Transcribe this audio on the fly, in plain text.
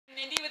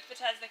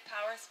Vetesniks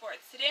Power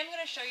Sports. Today I'm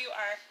going to show you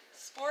our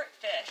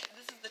Sportfish.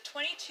 This is the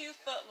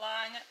 22-foot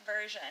long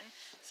version.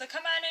 So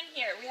come on in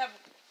here. We have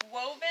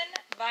woven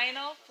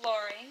vinyl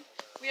flooring.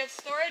 We have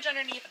storage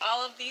underneath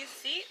all of these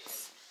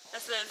seats.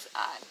 This is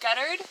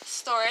guttered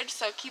storage,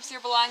 so it keeps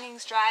your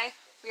belongings dry.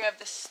 We have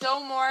the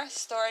Stowmore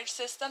storage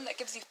system that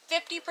gives you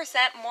 50%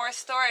 more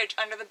storage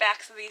under the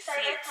backs of these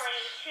seats.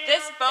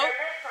 This boat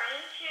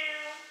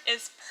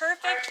is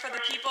perfect for the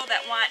people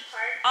that want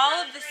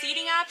all of the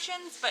seating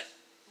options, but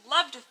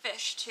love to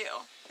fish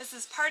too. This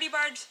is party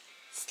barge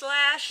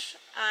slash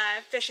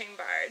fishing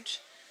barge.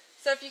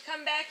 So if you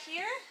come back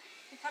here,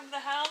 you come to the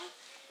helm,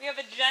 we have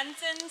a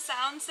Jensen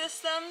sound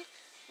system.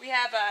 We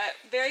have a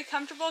very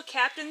comfortable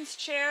captain's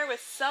chair with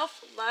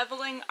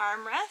self-leveling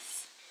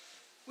armrests.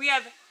 We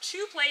have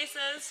two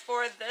places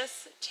for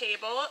this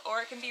table,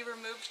 or it can be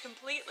removed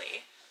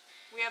completely.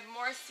 We have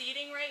more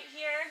seating right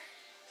here,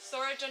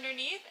 storage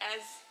underneath,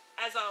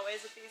 as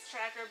always with these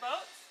tracker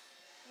boats.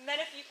 And then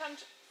if you come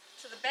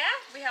to the back,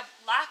 we have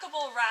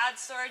lockable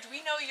rod storage. We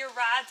know your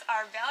rods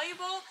are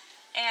valuable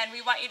and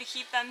we want you to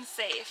keep them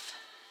safe.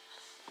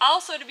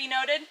 Also to be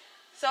noted,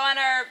 so on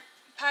our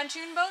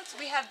pontoon boats,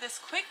 we have this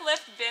quick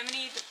lift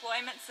bimini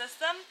deployment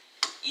system.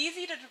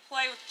 Easy to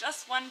deploy with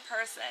just one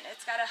person.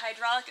 It's got a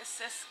hydraulic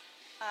assist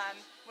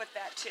with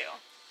that too.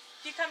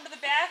 If you come to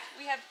the back,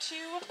 we have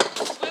two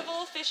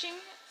swivel fishing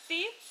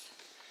seats.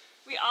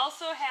 We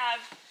also have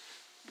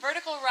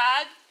vertical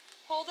rod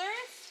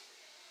holders,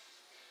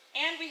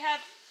 and we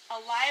have a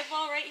live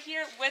well right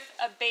here with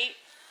a bait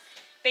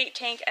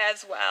tank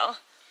as well.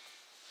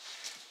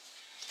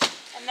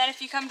 And then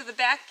if you come to the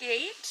back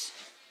gate,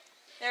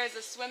 there is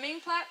a swimming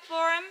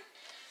platform,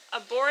 a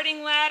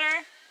boarding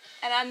ladder,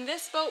 and on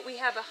this boat we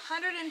have a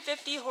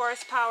 150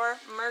 horsepower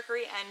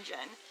Mercury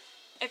engine.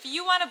 If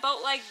you want a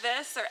boat like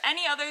this or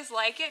any others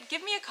like it,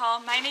 give me a call.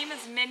 My name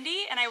is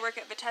Mindy and I work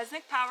at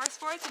Vetesniks Power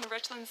Sports in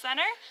Richland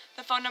Center.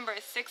 The phone number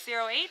is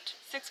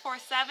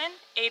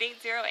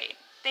 608-647-8808.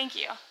 Thank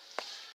you.